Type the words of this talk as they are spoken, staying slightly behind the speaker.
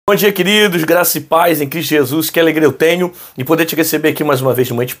Bom dia, queridos, graça e paz em Cristo Jesus. Que alegria eu tenho em poder te receber aqui mais uma vez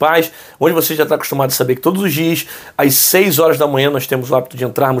no Manhã de Paz, onde você já está acostumado a saber que todos os dias, às 6 horas da manhã, nós temos o hábito de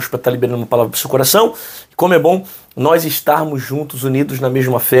entrarmos para estar liberando uma palavra para o seu coração. E como é bom nós estarmos juntos, unidos na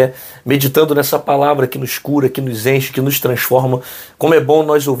mesma fé, meditando nessa palavra que nos cura, que nos enche, que nos transforma. Como é bom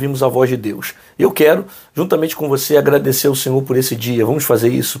nós ouvirmos a voz de Deus. Eu quero, juntamente com você, agradecer ao Senhor por esse dia. Vamos fazer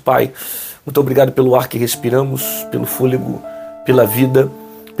isso, Pai. Muito obrigado pelo ar que respiramos, pelo fôlego, pela vida,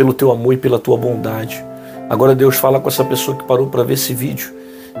 pelo teu amor e pela tua bondade. Agora, Deus, fala com essa pessoa que parou para ver esse vídeo,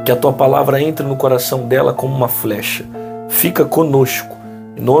 que a tua palavra entre no coração dela como uma flecha. Fica conosco.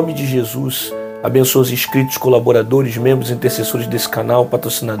 Em nome de Jesus, abençoa os inscritos, colaboradores, membros, intercessores desse canal,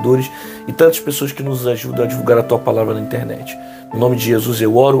 patrocinadores e tantas pessoas que nos ajudam a divulgar a tua palavra na internet. Em nome de Jesus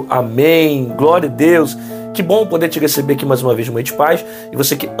eu oro. Amém. Glória a Deus. Que bom poder te receber aqui mais uma vez no Manhã de Paz. E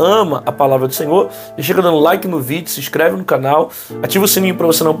você que ama a palavra do Senhor, chega dando like no vídeo, se inscreve no canal, ativa o sininho para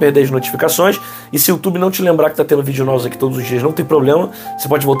você não perder as notificações. E se o YouTube não te lembrar que está tendo vídeo novos aqui todos os dias, não tem problema. Você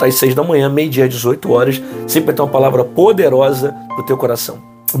pode voltar às 6 da manhã, meio-dia, às 18 horas. Sempre vai ter uma palavra poderosa para o teu coração.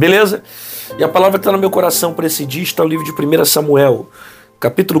 Beleza? E a palavra que está no meu coração para esse dia está no livro de 1 Samuel,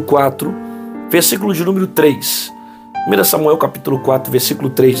 capítulo 4, versículo de número 3. 1 Samuel, capítulo 4, versículo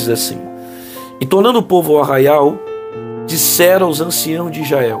 3 diz assim: E tornando o povo ao arraial, disseram aos anciãos de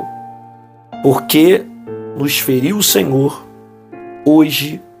Israel: Porque nos feriu o Senhor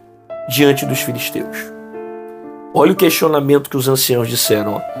hoje diante dos filisteus? Olha o questionamento que os anciãos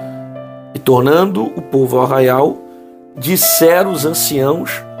disseram. Ó. E tornando o povo ao arraial, disseram os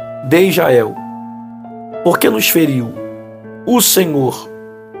anciãos de Israel: Porque nos feriu o Senhor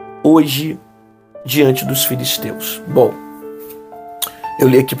hoje diante dos filisteus? Bom, eu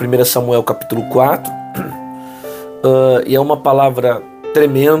li aqui 1 Samuel capítulo 4, e é uma palavra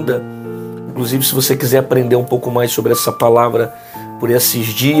tremenda. Inclusive, se você quiser aprender um pouco mais sobre essa palavra por esses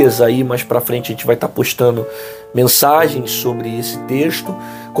dias aí, mais para frente a gente vai estar postando mensagens sobre esse texto,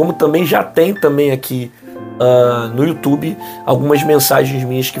 como também já tem também aqui no YouTube algumas mensagens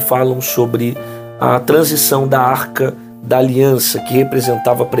minhas que falam sobre a transição da Arca da Aliança, que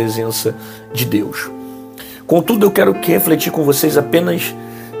representava a presença de Deus. Contudo, eu quero refletir com vocês apenas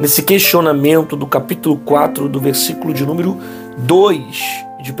nesse questionamento do capítulo 4, do versículo de número 2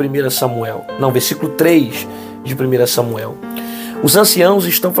 de 1 Samuel. Não, versículo 3 de 1 Samuel. Os anciãos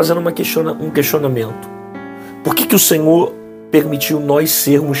estão fazendo um questionamento. Por que o Senhor permitiu nós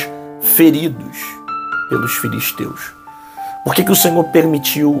sermos feridos pelos filisteus? Por que o Senhor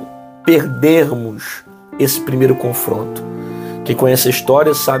permitiu perdermos esse primeiro confronto? Quem conhece a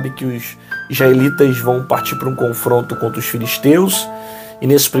história sabe que os israelitas vão partir para um confronto contra os filisteus, e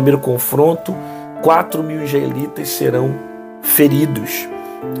nesse primeiro confronto 4.000 israelitas serão feridos.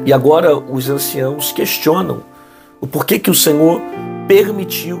 E agora os anciãos questionam o porquê que o Senhor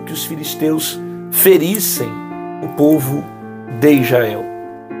permitiu que os filisteus ferissem o povo de Israel.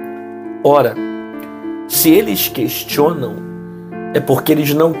 Ora, se eles questionam, é porque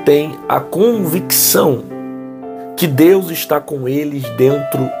eles não têm a convicção que Deus está com eles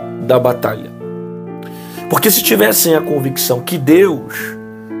dentro da batalha. Porque se tivessem a convicção que Deus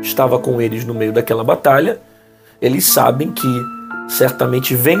estava com eles no meio daquela batalha, eles sabem que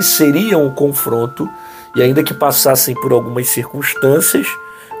certamente venceriam o confronto, e ainda que passassem por algumas circunstâncias,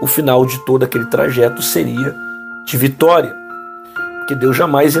 o final de todo aquele trajeto seria de vitória. Porque Deus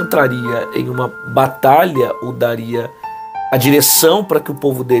jamais entraria em uma batalha ou daria a direção para que o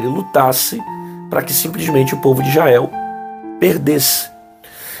povo dele lutasse, para que simplesmente o povo de Israel perdesse.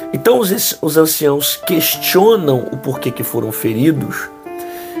 Então os anciãos questionam o porquê que foram feridos,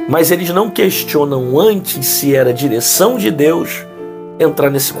 mas eles não questionam antes se era a direção de Deus entrar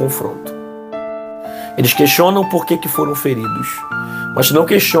nesse confronto. Eles questionam por que foram feridos, mas não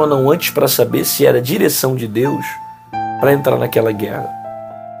questionam antes para saber se era a direção de Deus para entrar naquela guerra.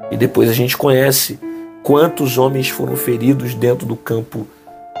 E depois a gente conhece quantos homens foram feridos dentro do campo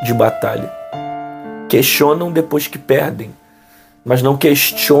de batalha. Questionam depois que perdem, mas não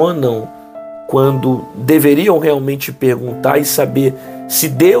questionam quando deveriam realmente perguntar e saber se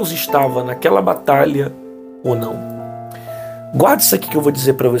Deus estava naquela batalha ou não. Guarde isso aqui que eu vou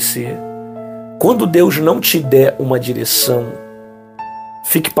dizer para você. Quando Deus não te der uma direção,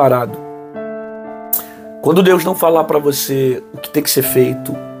 fique parado. Quando Deus não falar para você o que tem que ser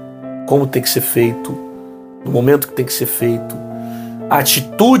feito, como tem que ser feito, no momento que tem que ser feito, a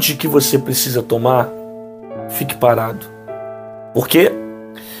atitude que você precisa tomar, fique parado. Por quê?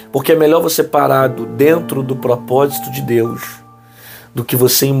 Porque é melhor você parado dentro do propósito de Deus do que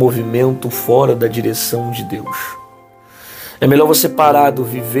você em movimento fora da direção de Deus. É melhor você parado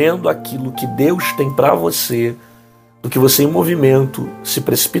vivendo aquilo que Deus tem para você do que você em movimento, se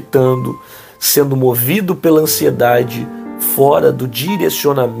precipitando, sendo movido pela ansiedade, fora do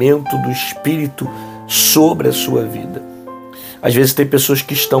direcionamento do Espírito sobre a sua vida. Às vezes tem pessoas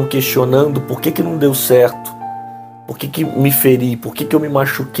que estão questionando por que não deu certo, por que me feri, por que eu me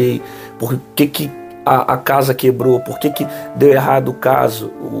machuquei, por que a casa quebrou, por que deu errado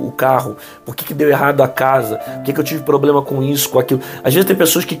o carro, por que deu errado a casa, por que eu tive problema com isso, com aquilo. Às vezes tem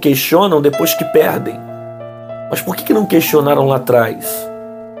pessoas que questionam depois que perdem. Mas por que não questionaram lá atrás,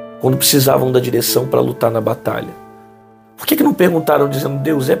 quando precisavam da direção para lutar na batalha? Por que não perguntaram dizendo,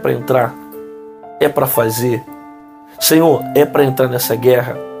 Deus, é para entrar? É para fazer? Senhor, é para entrar nessa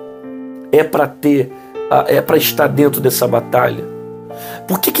guerra? É para estar dentro dessa batalha?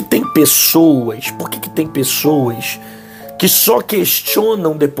 Por que tem pessoas que só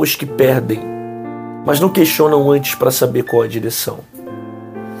questionam depois que perdem, mas não questionam antes para saber qual é a direção?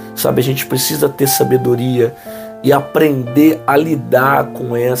 Sabe, a gente precisa ter sabedoria e aprender a lidar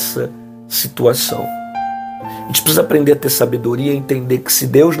com essa situação. A gente precisa aprender a ter sabedoria e entender que se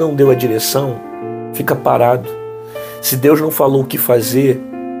Deus não deu a direção, fica parado. Se Deus não falou o que fazer,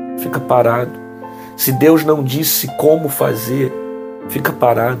 fica parado. Se Deus não disse como fazer, fica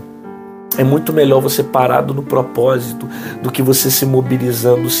parado. É muito melhor você parado no propósito do que você se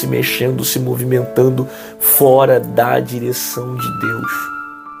mobilizando, se mexendo, se movimentando fora da direção de Deus.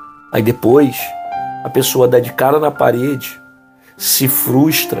 Aí depois, a pessoa dá de cara na parede, se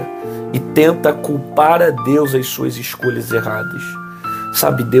frustra e tenta culpar a Deus as suas escolhas erradas.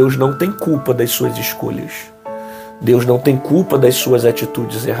 Sabe, Deus não tem culpa das suas escolhas. Deus não tem culpa das suas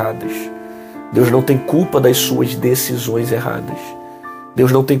atitudes erradas. Deus não tem culpa das suas decisões erradas.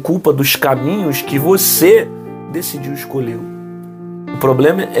 Deus não tem culpa dos caminhos que você decidiu escolher. O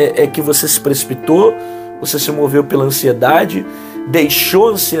problema é que você se precipitou, você se moveu pela ansiedade, deixou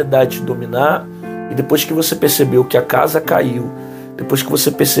a ansiedade te dominar, e depois que você percebeu que a casa caiu, depois que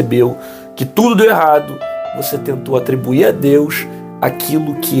você percebeu que tudo deu errado, você tentou atribuir a Deus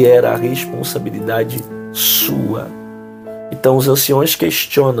aquilo que era a responsabilidade sua. Então os anciões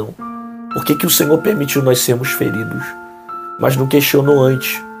questionam por que o Senhor permitiu nós sermos feridos, mas não questionou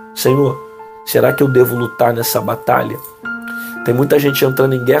antes. Senhor, será que eu devo lutar nessa batalha? Tem muita gente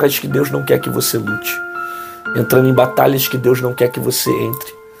entrando em guerras que Deus não quer que você lute, entrando em batalhas que Deus não quer que você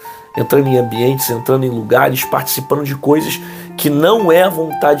entre, entrando em ambientes, entrando em lugares, participando de coisas que não é a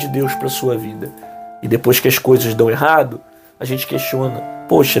vontade de Deus para a sua vida. E depois que as coisas dão errado, a gente questiona,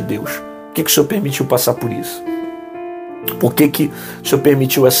 poxa Deus, por que o Senhor permitiu passar por isso? Por que o Senhor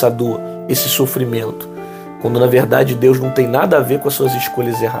permitiu essa dor, esse sofrimento? Quando na verdade Deus não tem nada a ver com as suas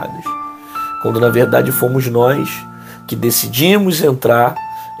escolhas erradas. Quando na verdade fomos nós que decidimos entrar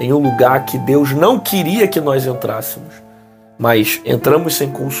em um lugar que Deus não queria que nós entrássemos. Mas entramos sem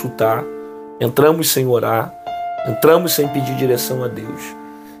consultar, entramos sem orar, entramos sem pedir direção a Deus.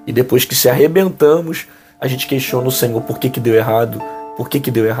 E depois que se arrebentamos, a gente questiona o Senhor, por que deu errado? Por que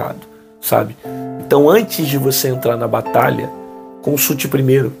deu errado? Sabe? Então antes de você entrar na batalha, consulte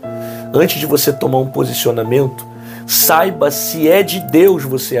primeiro. Antes de você tomar um posicionamento, saiba se é de Deus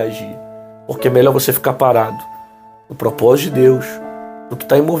você agir. Porque é melhor você ficar parado no propósito de Deus do que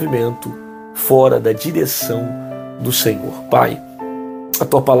estar em movimento fora da direção do Senhor. Pai, a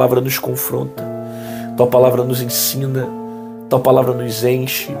Tua palavra nos confronta, a Tua palavra nos ensina, a Tua palavra nos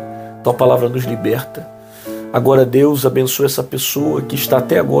enche, a Tua palavra nos liberta. Agora, Deus, abençoe essa pessoa que está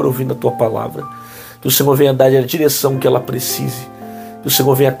até agora ouvindo a Tua palavra. Que o Senhor venha dar a direção que ela precise. Que o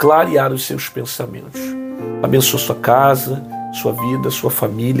Senhor venha clarear os seus pensamentos. Abençoe sua casa, sua vida, sua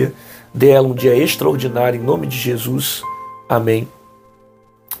família. Dê a ela um dia extraordinário, em nome de Jesus. Amém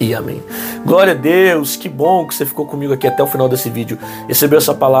e amém. Glória a Deus, que bom que você ficou comigo aqui até o final desse vídeo. Recebeu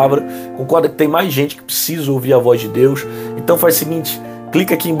essa palavra. Concorda que tem mais gente que precisa ouvir a voz de Deus. Então faz o seguinte,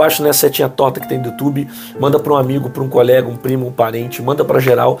 clica aqui embaixo nessa setinha torta que tem no YouTube, manda para um amigo, para um colega, um primo, um parente, manda para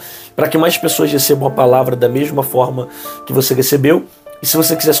geral, para que mais pessoas recebam a palavra da mesma forma que você recebeu. E se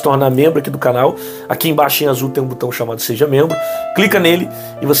você quiser se tornar membro aqui do canal, aqui embaixo em azul tem um botão chamado Seja Membro. Clica nele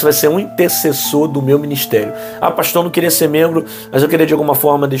e você vai ser um intercessor do meu ministério. Ah, pastor, eu não queria ser membro, mas eu queria de alguma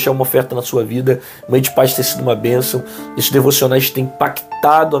forma deixar uma oferta na sua vida. Mãe de Paz ter sido uma bênção. Esses devocionais têm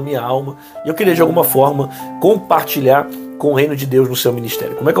impactado a minha alma. E eu queria de alguma forma compartilhar com o reino de Deus no seu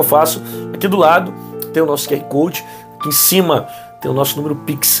ministério. Como é que eu faço? Aqui do lado tem o nosso QR Code. Aqui em cima tem o nosso número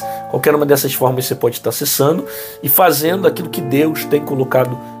Pix. Qualquer uma dessas formas você pode estar acessando e fazendo aquilo que Deus tem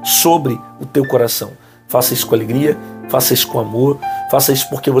colocado sobre o teu coração. Faça isso com alegria, faça isso com amor, faça isso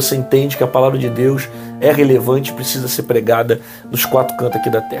porque você entende que a palavra de Deus é relevante e precisa ser pregada nos quatro cantos aqui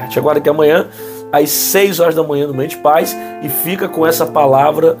da terra. Te aguardo aqui amanhã, às 6 horas da manhã, no Mãe de Paz, e fica com essa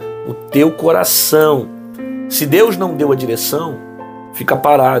palavra no teu coração. Se Deus não deu a direção, fica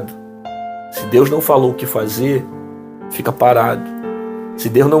parado. Se Deus não falou o que fazer, fica parado. Se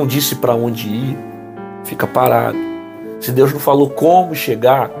Deus não disse para onde ir, fica parado. Se Deus não falou como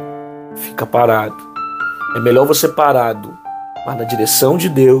chegar, fica parado. É melhor você parado, mas na direção de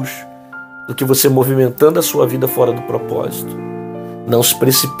Deus, do que você movimentando a sua vida fora do propósito. Não se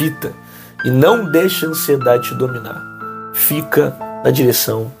precipita e não deixe a ansiedade te dominar. Fica na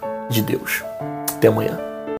direção de Deus. Até amanhã.